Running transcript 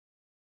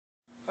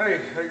Hey,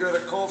 I got a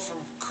call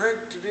from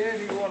Craig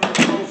today. He wanted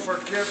to know if our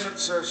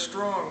cabinets are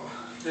strong.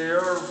 They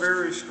are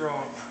very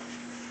strong.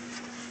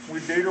 We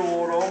dado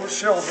out all the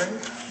shelving.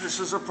 This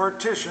is a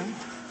partition.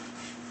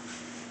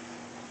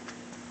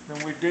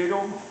 Then we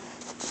dado.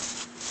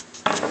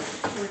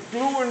 We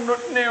glue and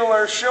nail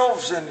our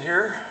shelves in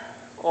here.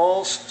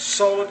 All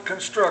solid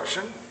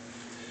construction.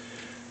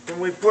 Then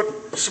we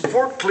put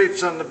support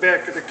cleats on the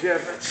back of the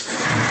cabinets.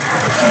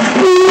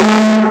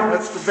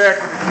 That's the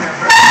back of the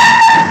cabinet.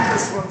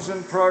 This one's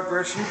in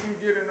progress. You can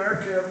get in our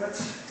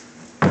cabinets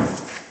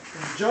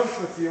and jump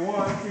if you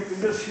want. You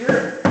can just hear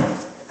it.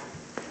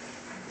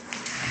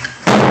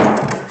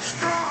 They're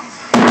strong.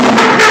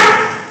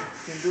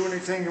 You can do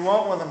anything you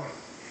want with them.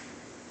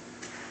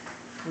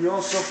 We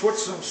also put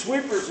some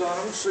sweepers on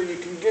them so you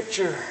can get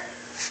your,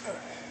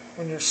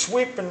 when you're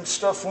sweeping,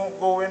 stuff won't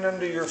go in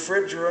under your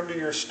fridge or under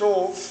your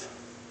stove.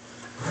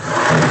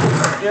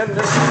 Again,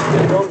 this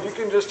is, you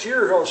can just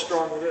hear how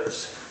strong it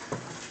is.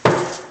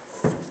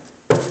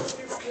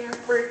 You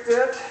can't break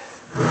that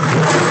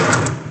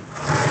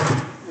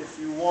if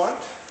you want.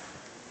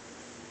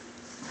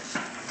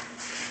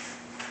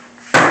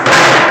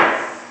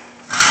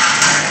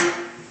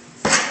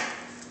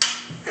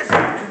 If you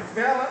can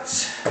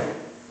balance,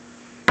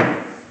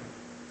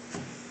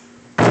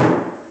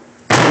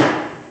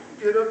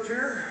 get up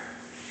here.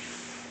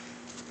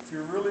 If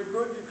you're really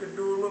good, you can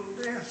do a little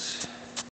dance.